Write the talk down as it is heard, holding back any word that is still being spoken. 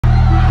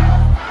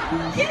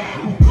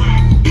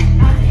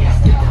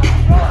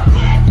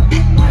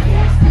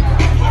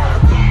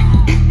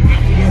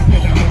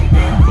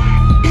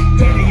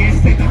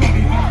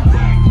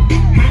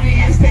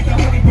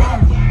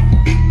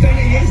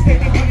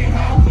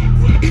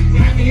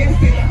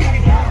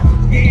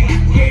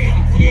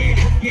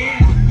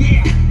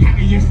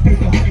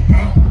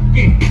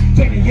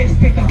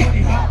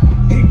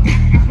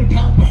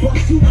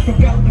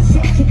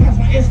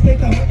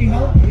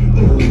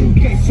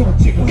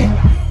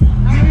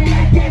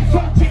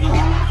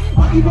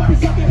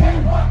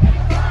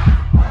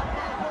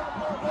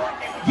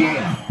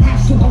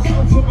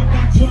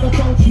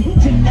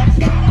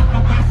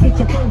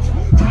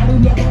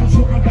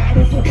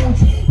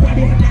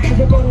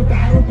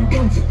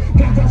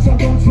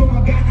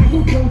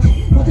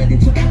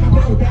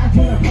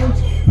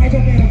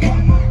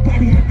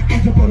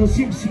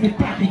SIMSIME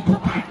PANI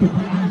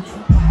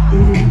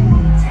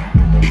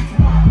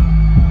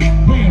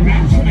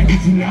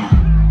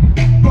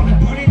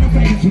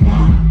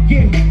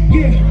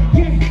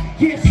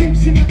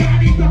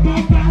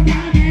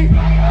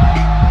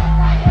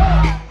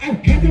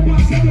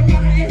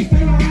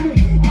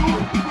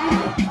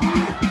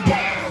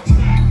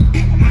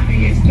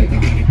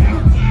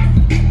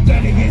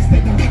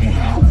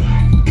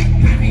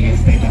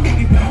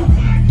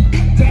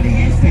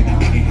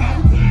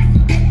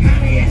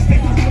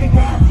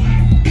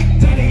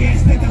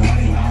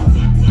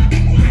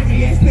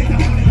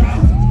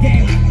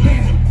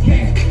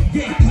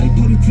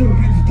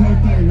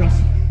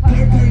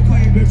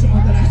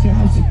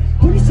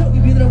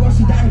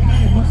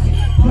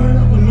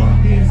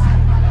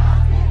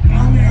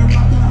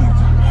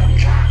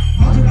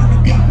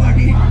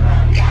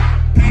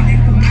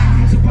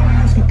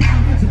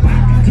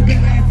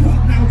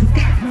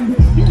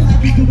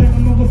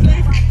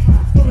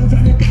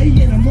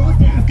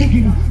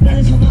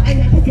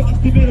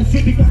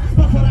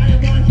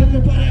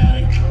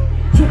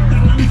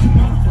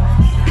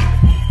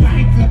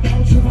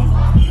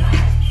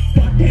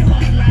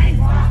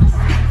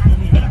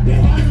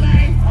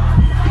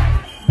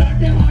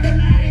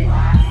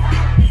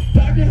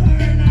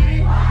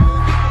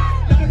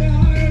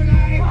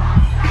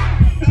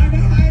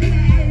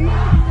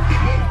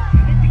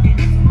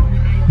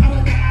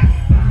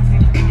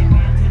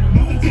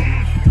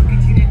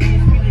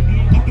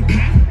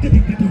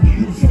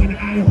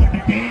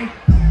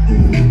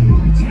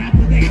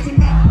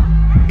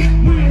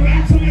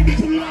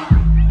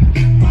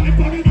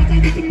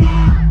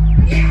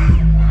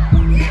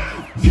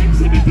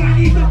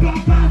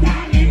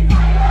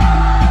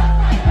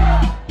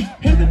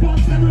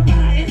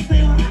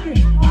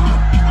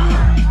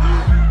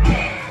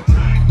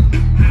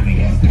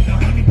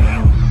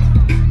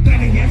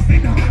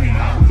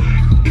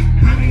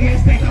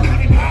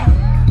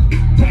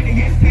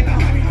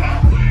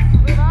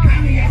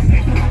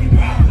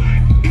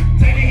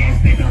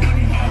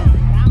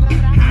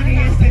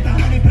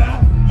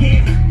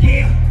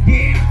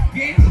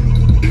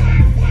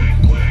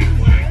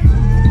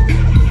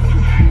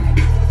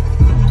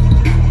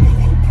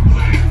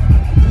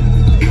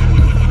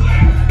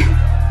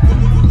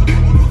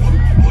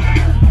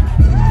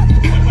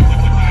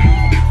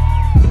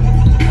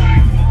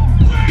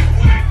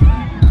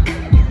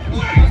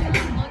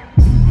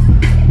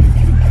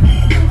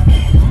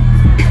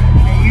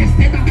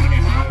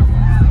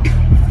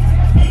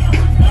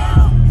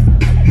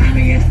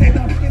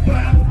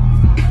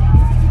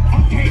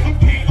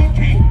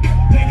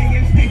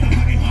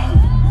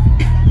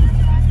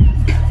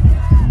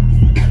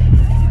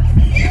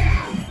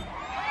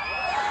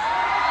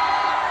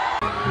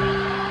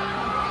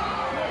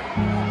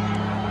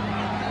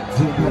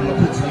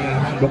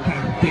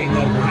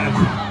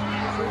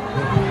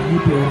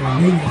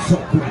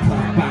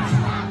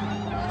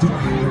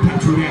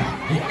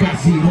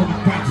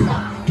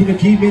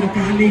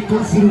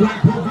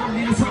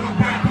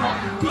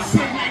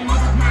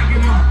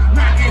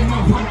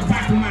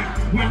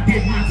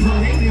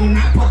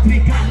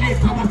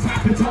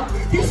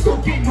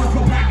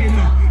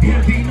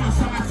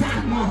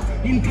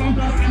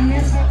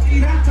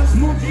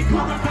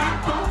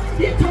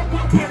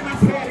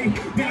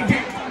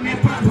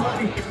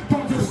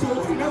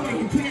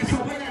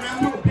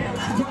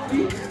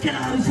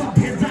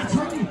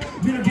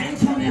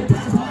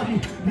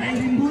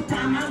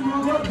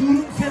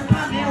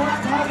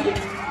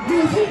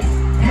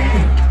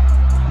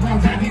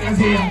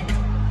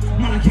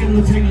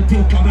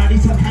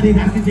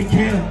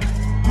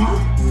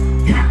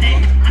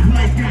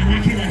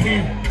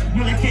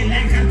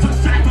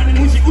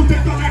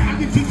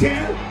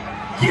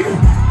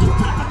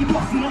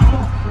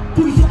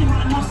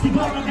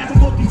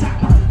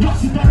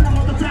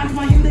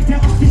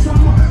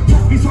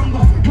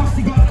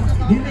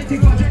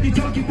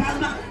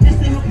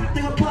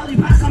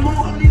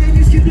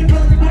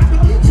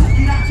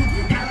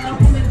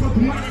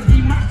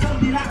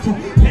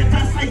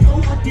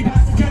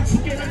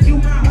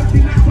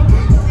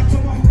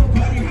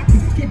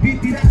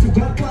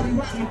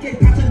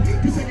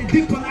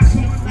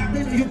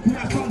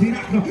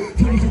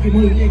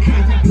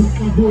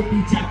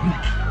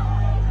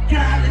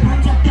काले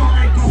भन्छ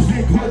तँलाई कसले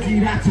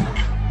खोजिरहेछ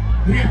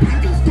ऱ्याप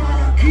हान्छस्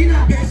तर किन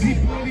बेसी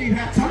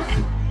बोलिरहेछस्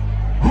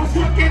हँस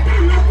केटा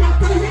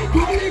नपत्ताले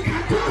गोली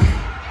खान्छस्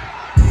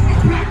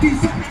अपराधी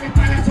सरकारले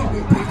पालेछ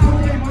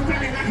पकाउँदै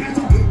मजाले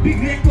राखेको छ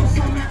बिग्रेको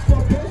समाजको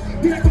दोष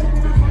मेरो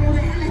टाउकोमा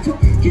खनाउँदै हालेछौ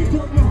के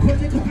गर्न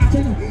खोजेको थाहा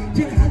छैन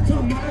जे हाल्छ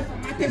मलाई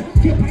समातेर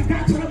के फाइदा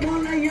छ र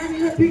मलाई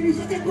यहाँनिर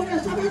बिग्रिसकेको यो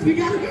समाज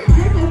बिगार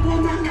टाउको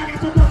माग्न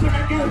लाग्छ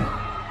दसवटा के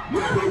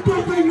मलाई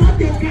पर्दैन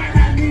त्यो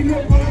गाडा निलो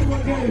कलर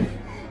गर्दै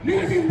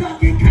मेरो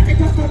जिन्दगी खाटे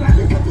जस्तो लाग्छ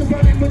सबै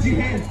गर्ने मुजी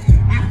हेर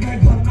आफ्नै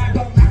घरमा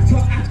डर लाग्छ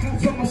आजकल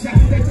समस्या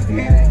हुँदैछ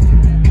धेर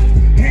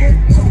हेर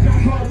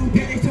सपनाहरू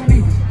धेरै छ नि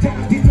जान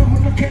दिनु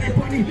हुन खेरे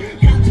पनि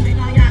काम छैन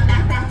यहाँ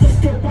लाटा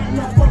जस्तो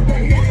पाल्न पर्दै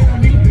हेरेर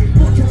नि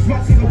पछोस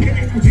बसेको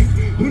धेरै नजिक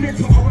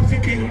हुनेछ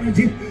अवश्य तेरो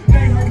नजिक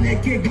गाईहरूले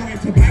के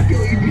गरेछ भाइ त्यो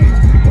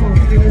इतिहासको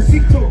हेरेर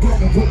सिक्छौ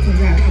गर्न खोज्छ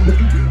यहाँ राम्रो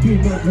त्यो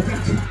मर्को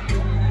जान्छ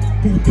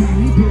तेरो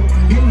पानी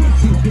बोल्ने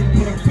सबले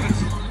फरक पार्छ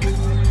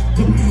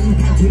जमानु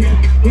थाल्छुरे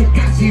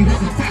एक्कासी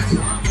रगत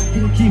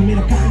किनकि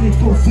मेरो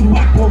पानीको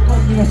सुरुवातको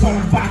गर्दिन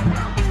सडक बाटो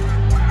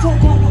जो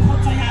गर्न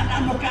खोज्छ यहाँ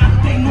राम्रो काम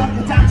त्यही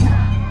मर्को जान्छ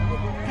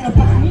तेरो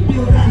पानी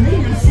बेहोरा नै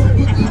आँसु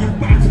कुरा फरक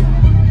पार्छ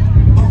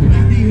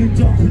अपराधी हुन्छ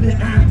खुले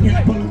आँख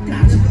यहाँ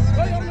बलात्कार छ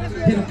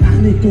तेरो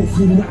पानीको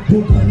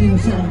सुरुवातको गर्दिन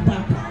सडक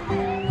बाटो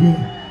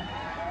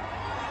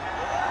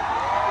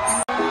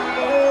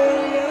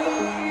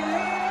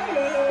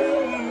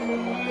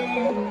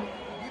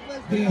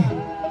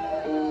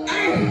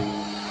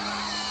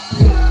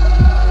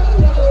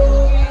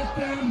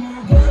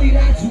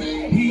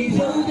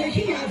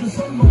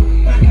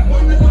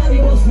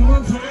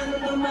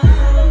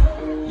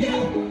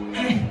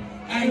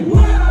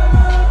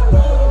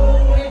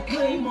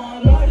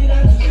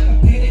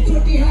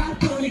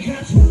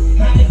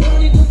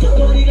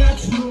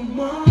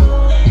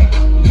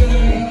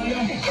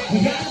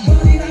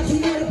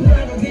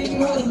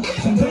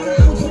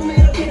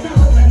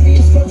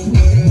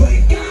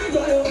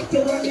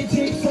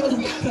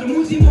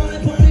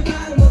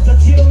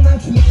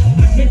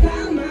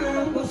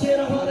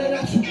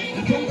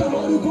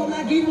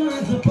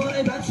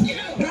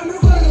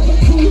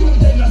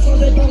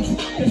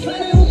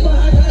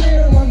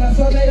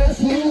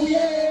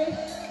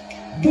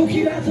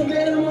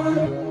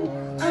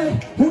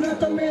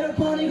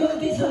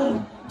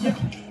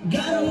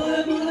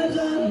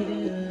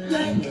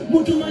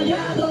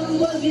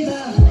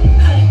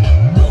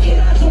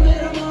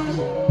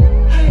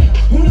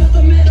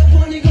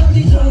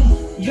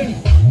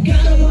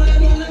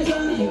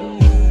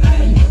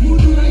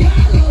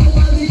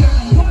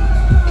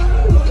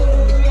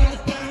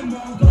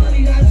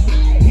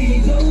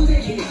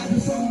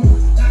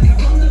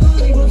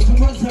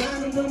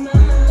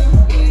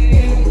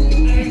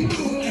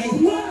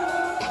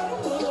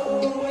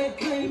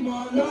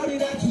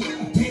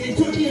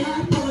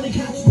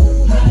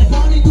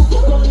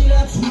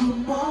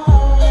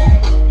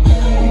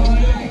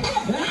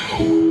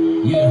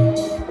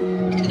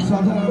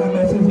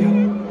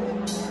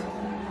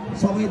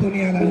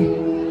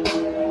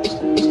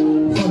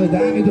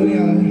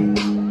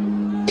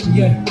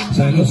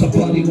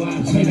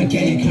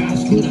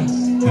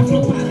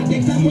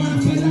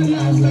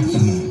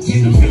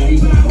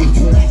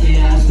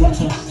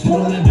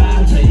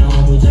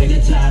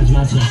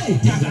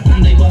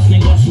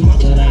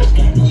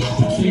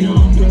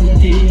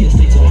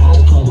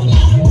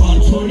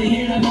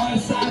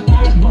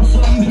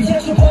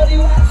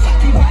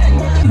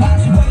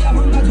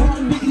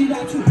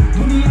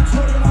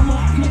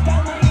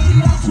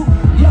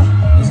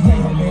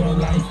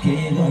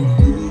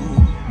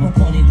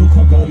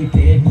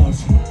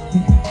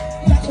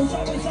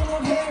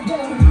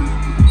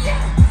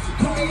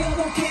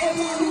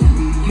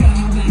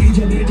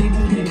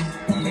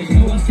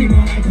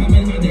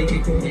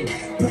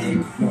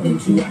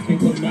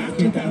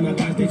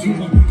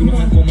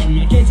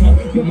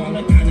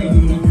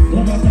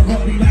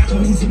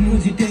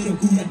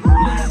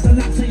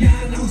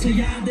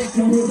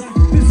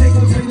Hãy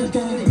subscribe cho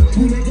kênh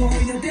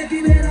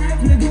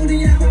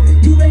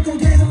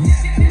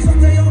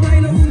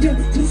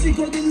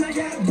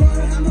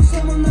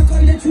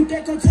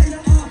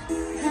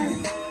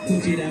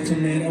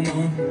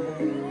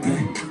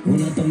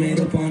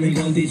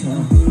Ghiền Mì Gõ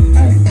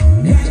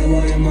để không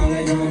bỏ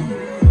lỡ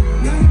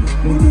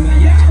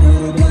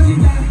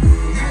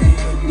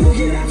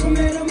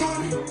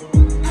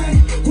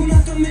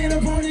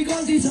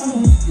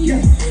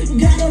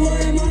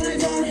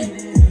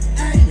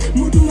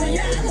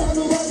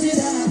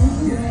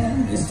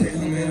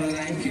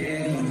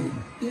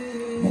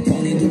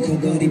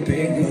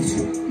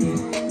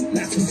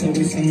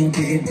những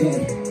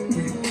video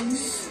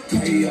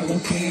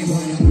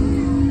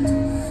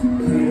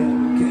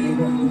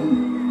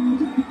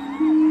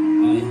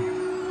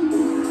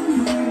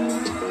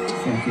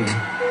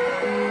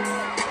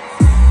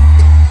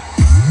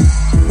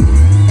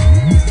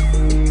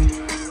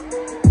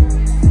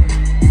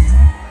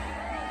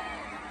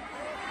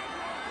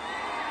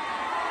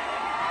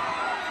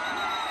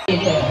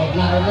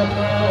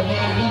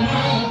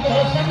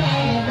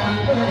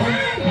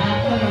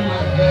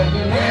hấp dẫn.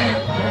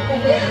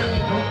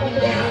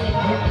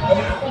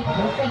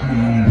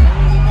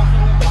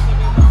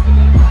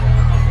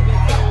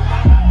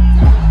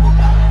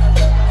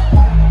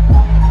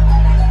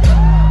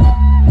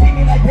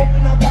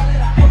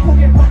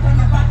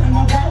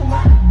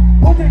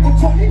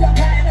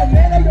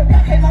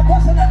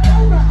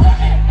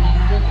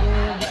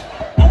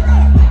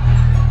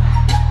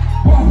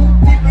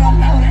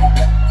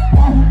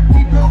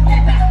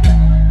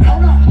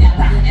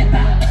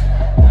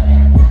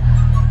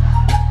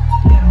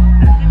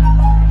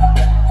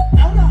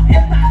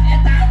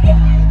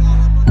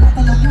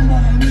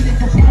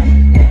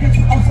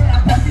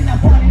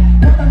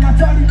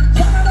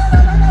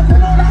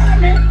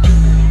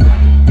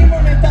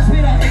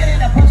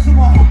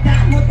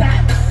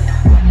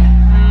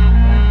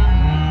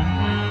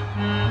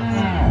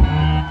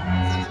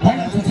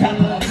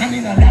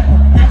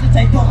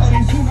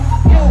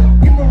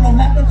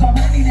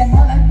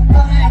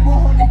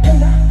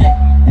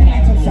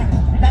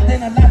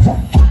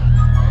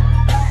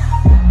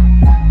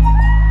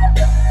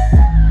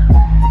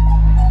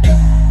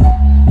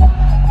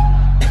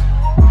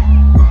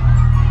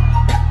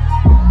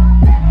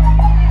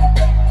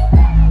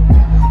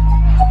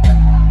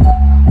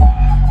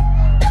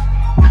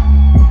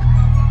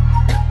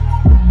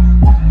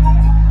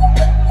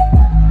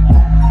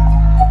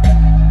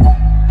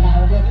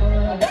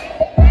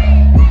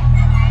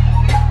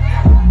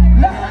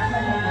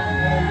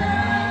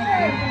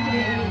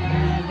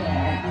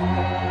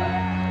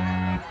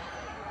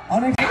 Hey,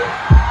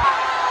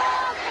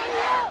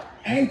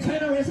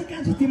 छैन यसो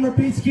कहाँ छ तिम्रो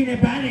पिच किने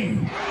बानी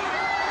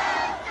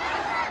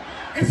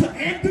यसो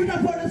एक दुईटा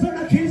फोटो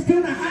सोटो खिच्दिउ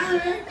न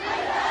हाले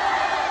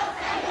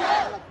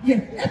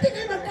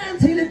यतिकैमा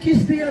कान्छीले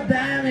खिच्दियो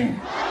दामी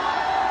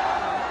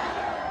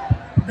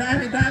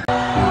दामी दामी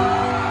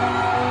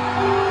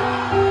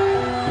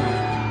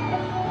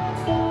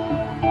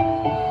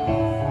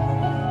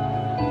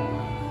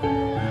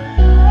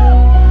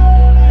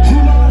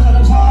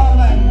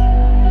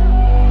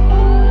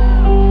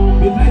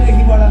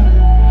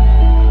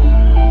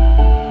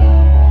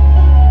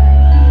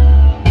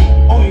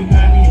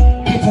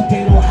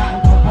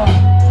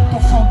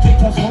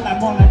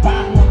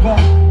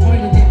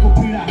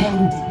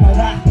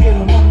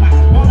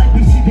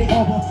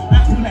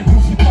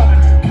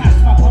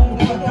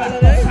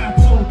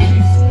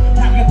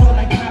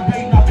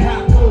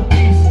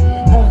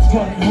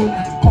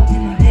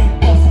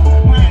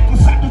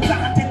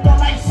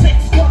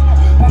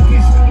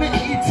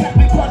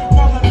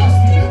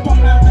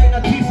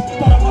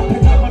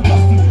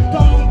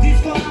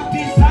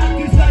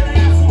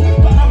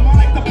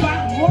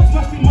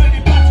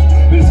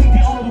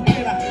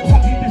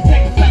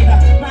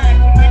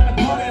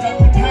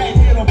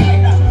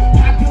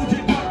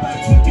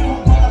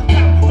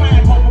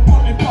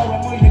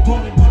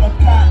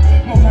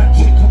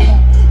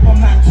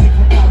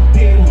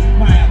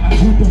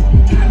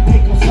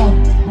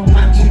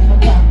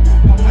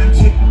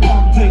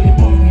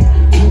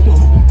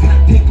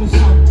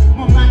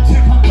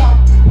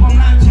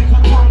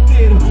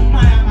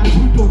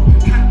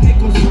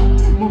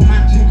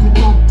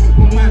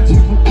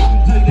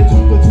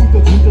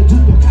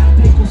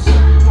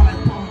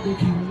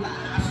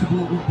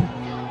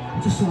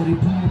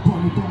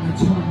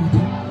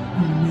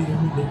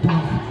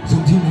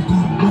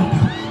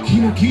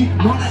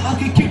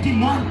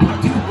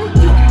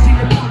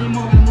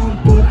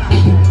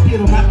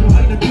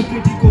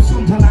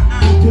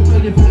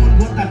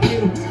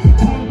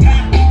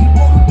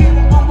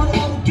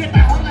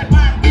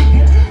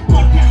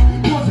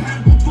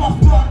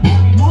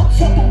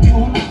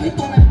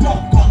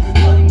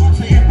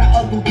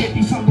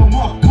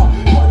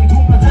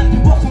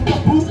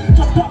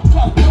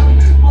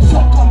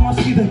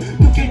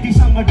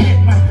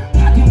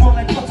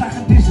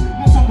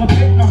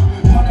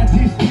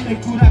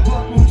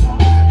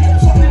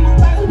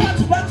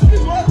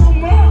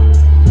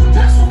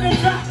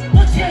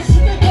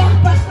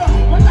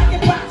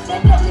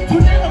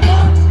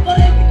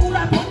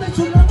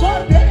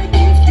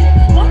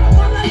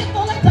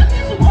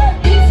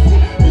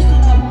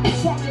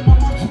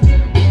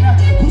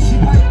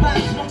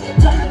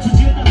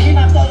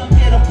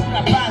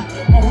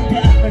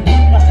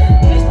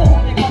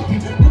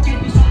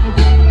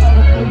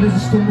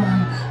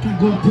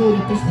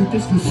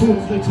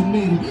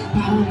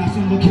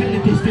खेल्ने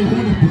त्यस्तै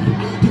हुनु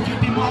त्यो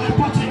केटी मलाई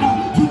पछि न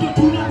झुटो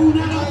कुरा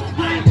उनीहरू